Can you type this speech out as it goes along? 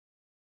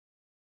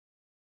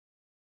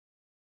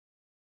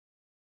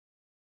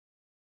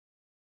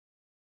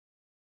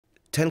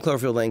10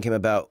 Cloverfield Lane came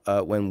about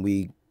when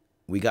we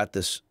got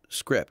this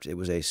script. It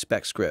was a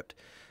spec script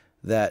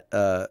that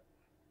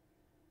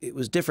it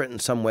was different in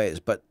some ways,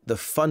 but the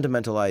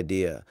fundamental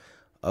idea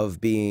of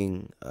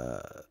being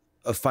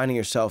of finding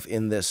yourself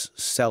in this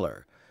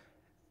cellar,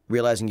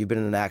 realizing you've been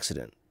in an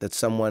accident, that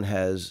someone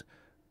has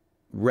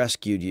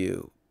rescued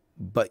you,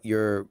 but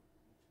you're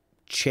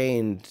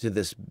chained to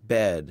this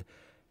bed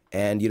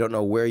and you don't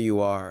know where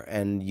you are,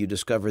 and you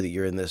discover that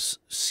you're in this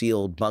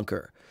sealed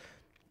bunker.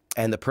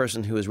 And the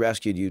person who has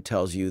rescued you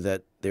tells you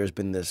that there's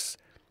been this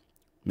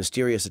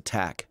mysterious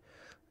attack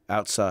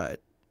outside.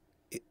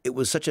 It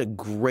was such a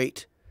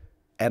great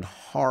and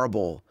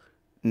horrible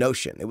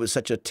notion. It was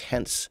such a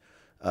tense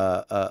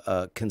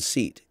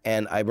conceit.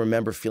 And I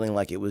remember feeling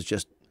like it was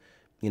just,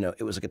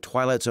 it was like a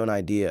Twilight Zone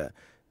idea.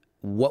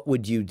 What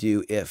would you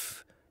do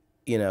if,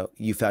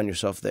 you found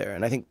yourself there?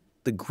 And I think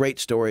the great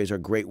stories are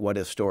great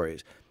what-if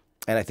stories.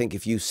 And I think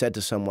if you said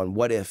to someone,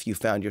 what if you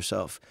found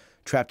yourself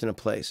trapped in a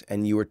place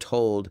and you were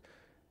told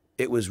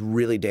it was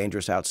really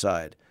dangerous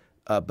outside,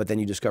 but then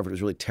you discovered it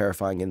was really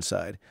terrifying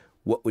inside,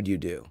 what would you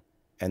do?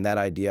 And that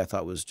idea I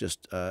thought was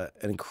just an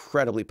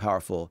incredibly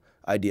powerful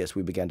idea, so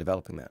we began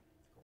developing that.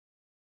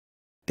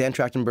 Dan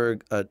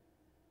Trachtenberg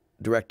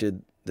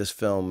directed this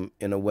film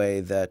in a way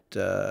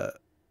that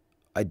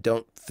I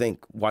don't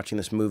think, watching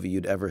this movie,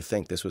 you'd ever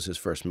think this was his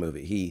first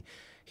movie.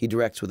 He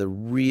directs with a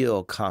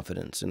real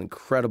confidence, an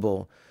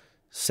incredible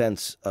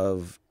sense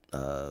of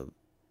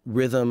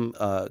rhythm,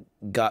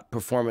 got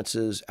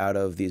performances out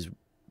of these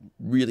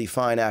really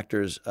fine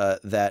actors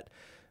that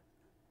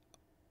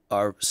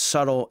are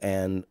subtle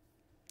and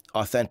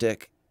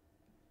authentic,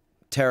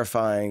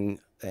 terrifying,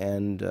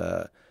 and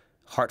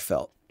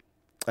heartfelt.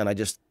 And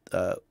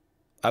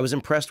I was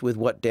impressed with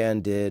what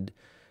Dan did,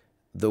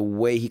 the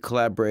way he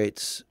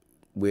collaborates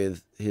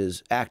with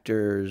his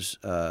actors,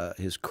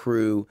 his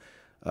crew,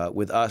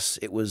 with us.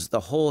 It was, the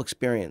whole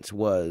experience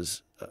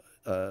was,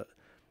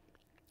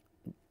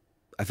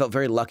 I felt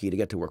very lucky to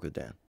get to work with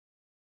Dan.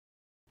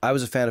 I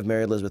was a fan of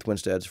Mary Elizabeth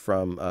Winstead's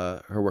from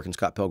her work in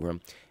Scott Pilgrim,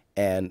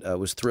 and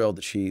was thrilled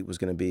that she was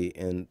going to be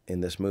in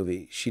this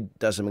movie. She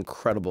does some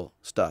incredible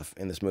stuff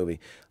in this movie.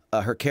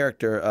 Her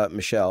character,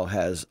 Michelle,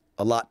 has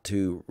a lot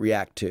to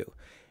react to,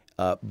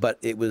 but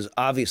it was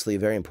obviously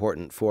very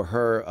important for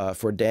her,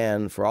 for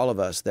Dan, for all of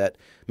us, that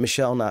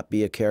Michelle not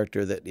be a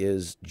character that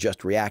is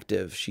just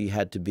reactive. She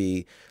had to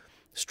be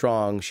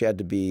strong, she had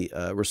to be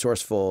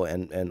resourceful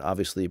and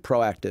obviously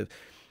proactive.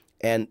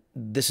 And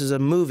this is a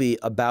movie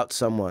about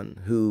someone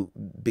who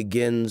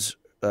begins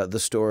the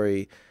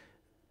story,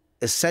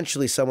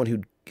 essentially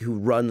someone who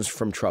runs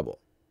from trouble.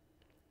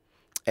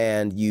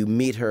 And you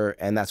meet her,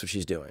 and that's what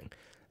she's doing.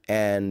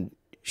 And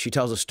she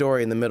tells a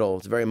story in the middle.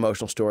 It's a very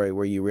emotional story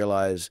where you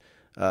realize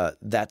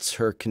that's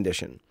her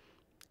condition.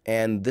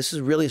 And this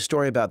is really a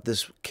story about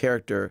this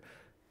character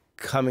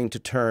coming to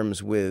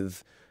terms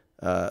with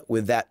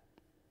that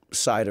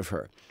side of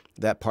her,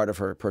 that part of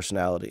her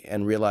personality,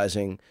 and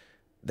realizing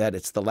that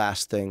it's the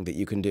last thing that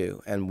you can do.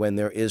 And when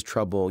there is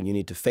trouble, you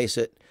need to face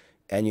it,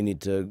 and you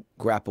need to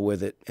grapple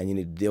with it, and you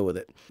need to deal with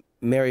it.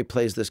 Mary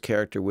plays this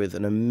character with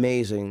an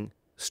amazing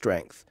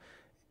strength,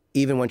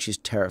 even when she's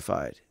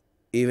terrified,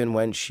 even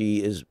when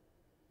she is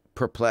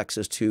perplexed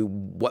as to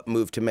what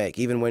move to make,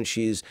 even when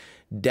she's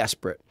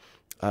desperate,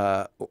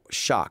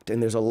 shocked.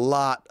 And there's a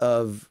lot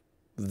of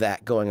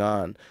that going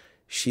on.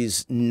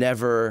 She's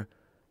never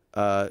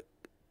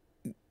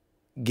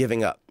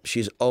giving up.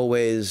 She's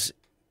always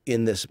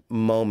in this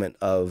moment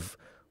of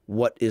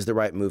what is the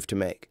right move to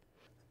make.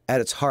 At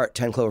its heart,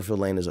 10 Cloverfield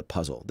Lane is a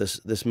puzzle.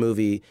 This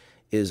movie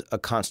is a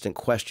constant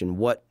question.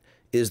 What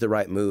is the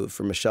right move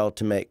for Michelle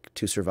to make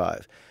to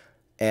survive?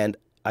 And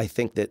I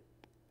think that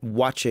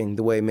watching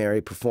the way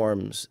Mary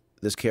performs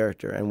this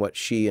character and what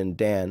she and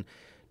Dan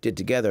did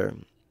together,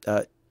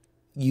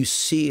 you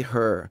see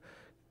her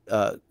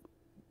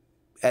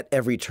at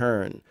every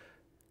turn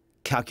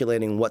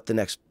calculating what the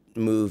next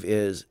move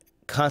is,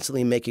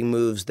 constantly making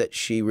moves that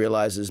she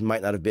realizes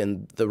might not have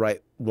been the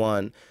right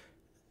one,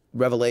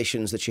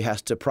 revelations that she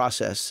has to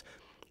process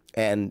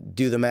and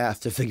do the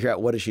math to figure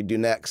out what does she do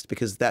next,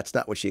 because that's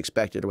not what she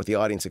expected or what the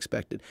audience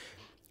expected.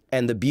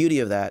 And the beauty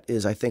of that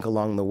is, I think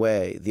along the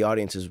way, the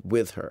audience is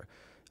with her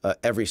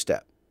every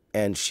step.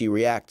 And she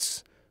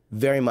reacts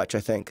very much,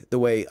 I think, the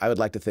way I would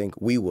like to think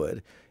we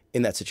would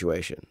in that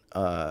situation,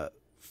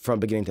 from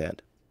beginning to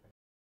end.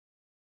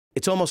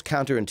 It's almost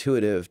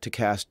counterintuitive to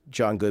cast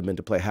John Goodman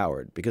to play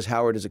Howard, because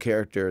Howard is a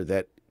character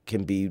that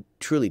can be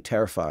truly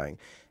terrifying,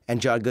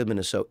 and John Goodman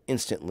is so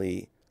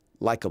instantly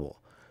likable.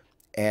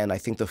 And I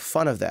think the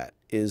fun of that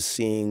is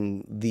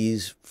seeing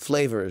these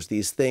flavors,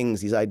 these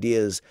things, these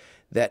ideas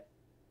that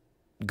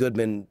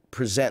Goodman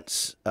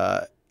presents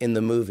in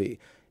the movie.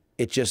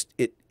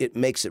 It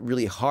makes it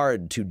really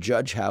hard to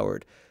judge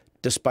Howard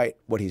despite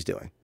what he's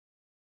doing.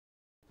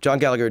 John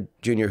Gallagher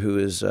Jr., who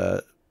is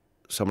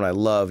someone I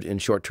loved in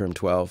Short Term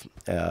 12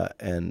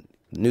 and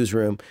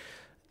Newsroom,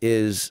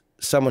 is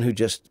someone who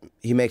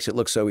he makes it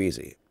look so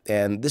easy.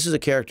 And this is a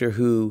character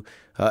who,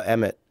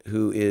 Emmett,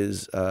 who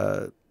is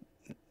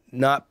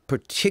not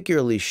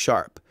particularly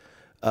sharp,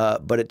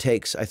 but it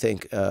takes, I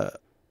think, an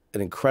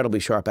incredibly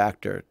sharp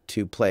actor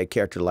to play a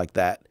character like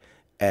that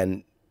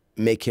and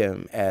make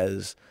him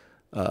as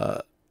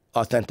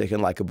authentic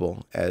and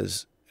likable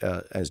as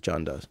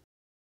John does.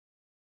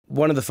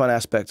 One of the fun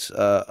aspects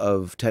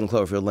of 10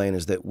 Cloverfield Lane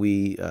is that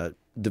we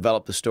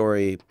developed the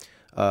story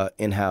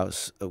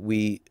in-house.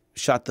 We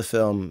shot the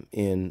film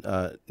in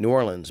New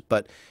Orleans,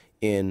 but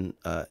in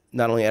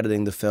not only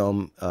editing the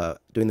film,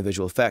 doing the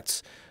visual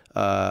effects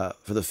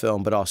for the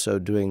film, but also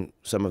doing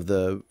some of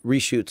the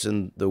reshoots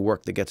and the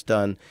work that gets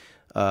done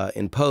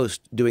in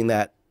post, doing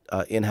that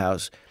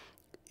in-house,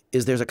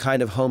 there's a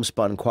kind of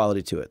homespun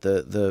quality to it.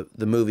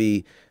 The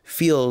movie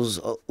feels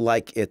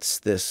like it's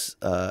this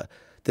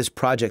this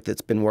project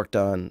that's been worked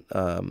on,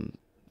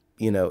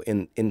 you know,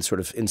 in sort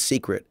of in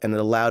secret, and it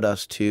allowed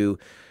us to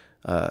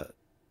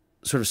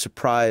sort of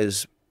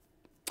surprise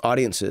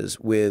audiences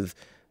with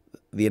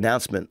the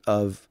announcement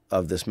of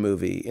this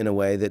movie in a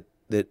way that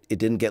it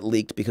didn't get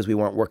leaked because we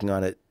weren't working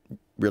on it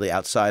really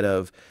outside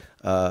of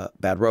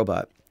Bad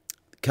Robot.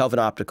 Kelvin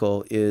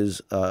Optical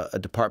is a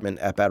department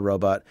at Bad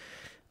Robot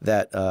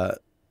that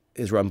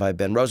is run by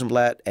Ben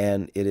Rosenblatt,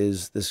 and it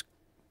is this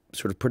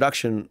sort of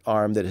production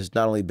arm that has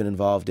not only been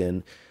involved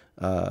in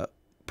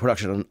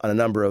production on a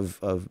number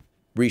of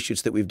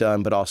reshoots that we've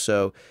done, but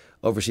also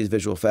oversees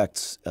visual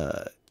effects,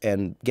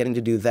 and getting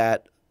to do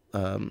that,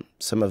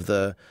 some of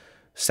the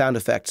sound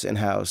effects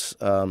in-house,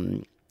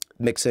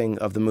 mixing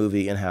of the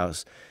movie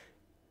in-house.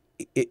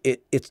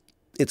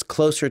 It's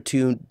closer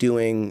to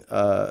doing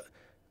a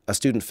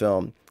student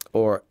film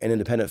or an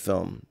independent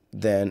film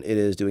than it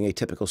is doing a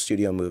typical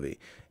studio movie.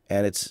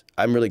 And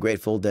I'm really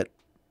grateful that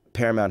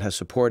Paramount has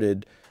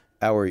supported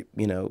our,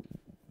 you know,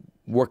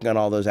 working on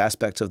all those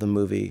aspects of the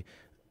movie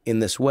in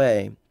this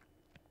way,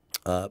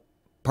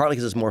 partly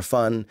because it's more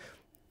fun,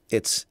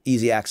 it's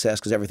easy access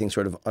because everything's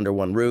sort of under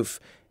one roof,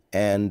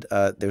 and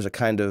there's a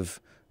kind of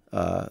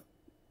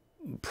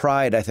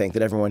pride, I think,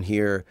 that everyone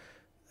here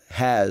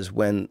has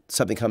when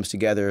something comes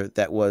together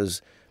that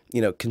was,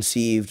 you know,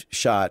 conceived,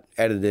 shot,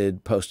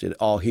 edited, posted,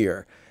 all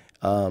here.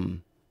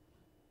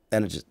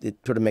 And it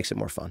sort of makes it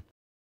more fun.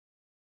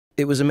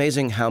 It was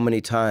amazing how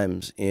many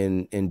times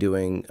in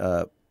doing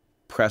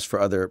press for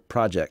other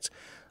projects,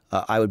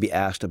 I would be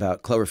asked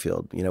about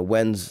Cloverfield. You know,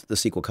 when's the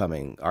sequel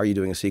coming? Are you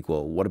doing a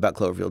sequel? What about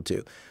Cloverfield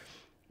 2?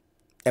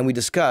 And we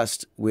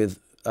discussed with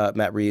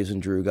Matt Reeves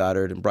and Drew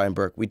Goddard and Brian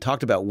Burke, we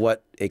talked about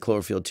what a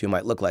Cloverfield 2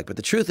 might look like. But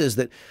the truth is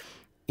that,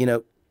 you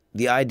know,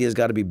 the idea's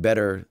got to be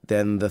better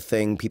than the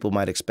thing people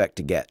might expect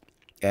to get.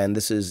 And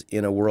this is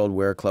in a world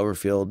where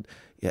Cloverfield,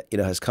 you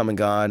know, has come and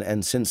gone.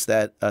 And since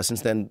then,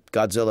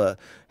 Godzilla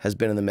has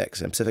been in the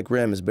mix, and Pacific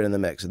Rim has been in the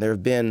mix. And there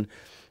have been,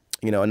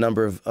 you know, a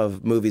number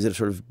of movies that have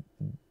sort of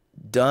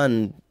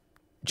done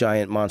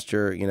giant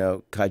monster, you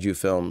know, kaiju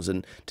films.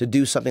 And to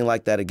do something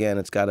like that again,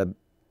 it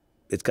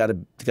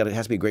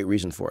has to be a great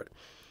reason for it.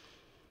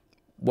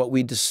 What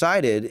we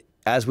decided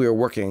as we were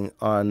working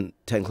on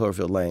 10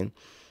 Cloverfield Lane,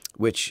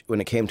 which when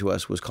it came to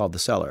us was called The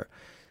Cellar,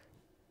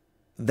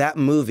 that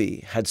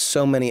movie had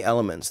so many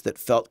elements that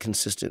felt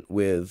consistent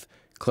with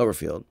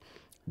Cloverfield.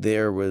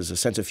 There was a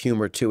sense of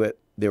humor to it.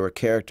 There were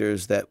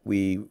characters that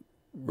we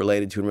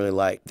related to and really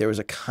liked. There was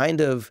a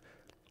kind of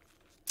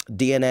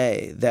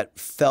DNA that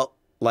felt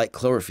like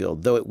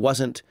Cloverfield, though it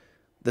wasn't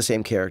the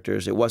same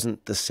characters, it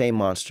wasn't the same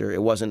monster,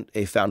 it wasn't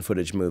a found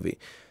footage movie.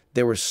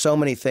 There were so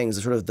many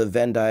things, sort of the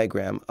Venn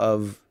diagram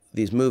of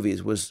these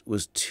movies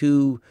was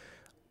too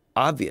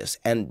obvious.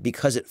 And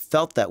because it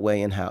felt that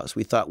way in-house,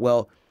 we thought,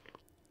 well,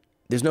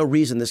 there's no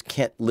reason this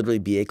can't literally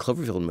be a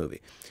Cloverfield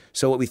movie.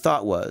 So what we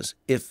thought was,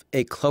 if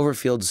a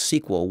Cloverfield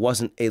sequel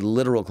wasn't a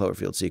literal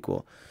Cloverfield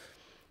sequel,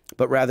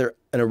 but rather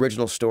an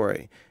original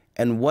story,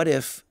 and what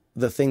if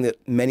the thing that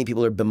many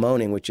people are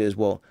bemoaning, which is,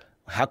 well,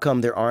 how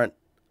come there aren't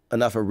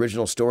enough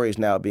original stories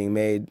now being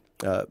made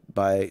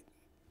by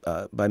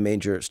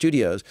major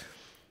studios?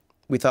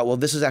 We thought, well,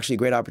 this is actually a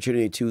great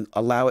opportunity to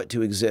allow it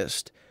to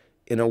exist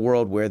in a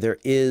world where there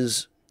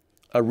is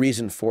a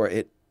reason for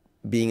it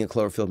being a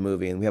Cloverfield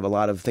movie. And we have a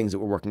lot of things that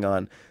we're working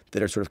on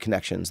that are sort of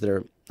connections, that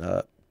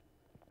are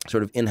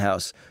sort of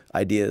in-house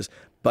ideas.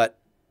 But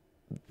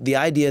the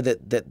idea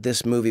that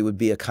this movie would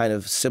be a kind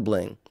of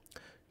sibling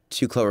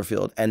to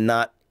Cloverfield and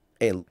not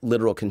a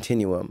literal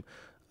continuum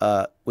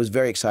was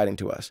very exciting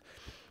to us.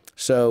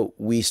 So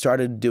we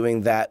started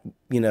doing that,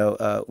 you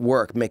know,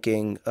 work,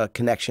 making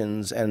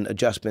connections and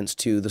adjustments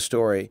to the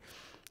story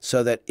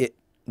so that it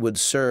would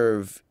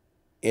serve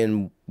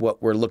in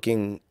what we're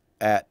looking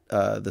at,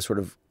 the sort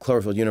of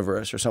Cloverfield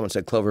universe, or someone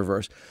said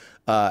Cloververse.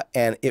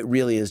 And it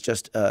really is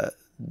just,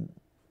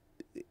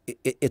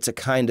 it's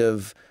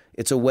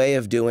a way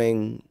of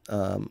doing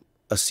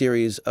a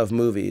series of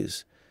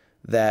movies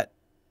that,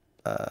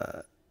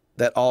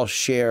 that all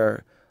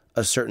share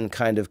a certain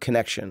kind of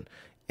connection,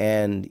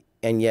 and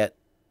yet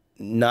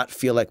not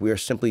feel like we are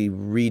simply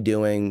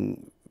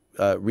redoing,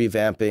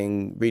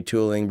 revamping,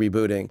 retooling,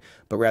 rebooting,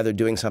 but rather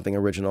doing something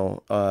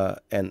original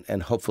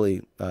and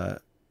hopefully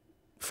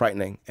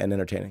frightening and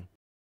entertaining.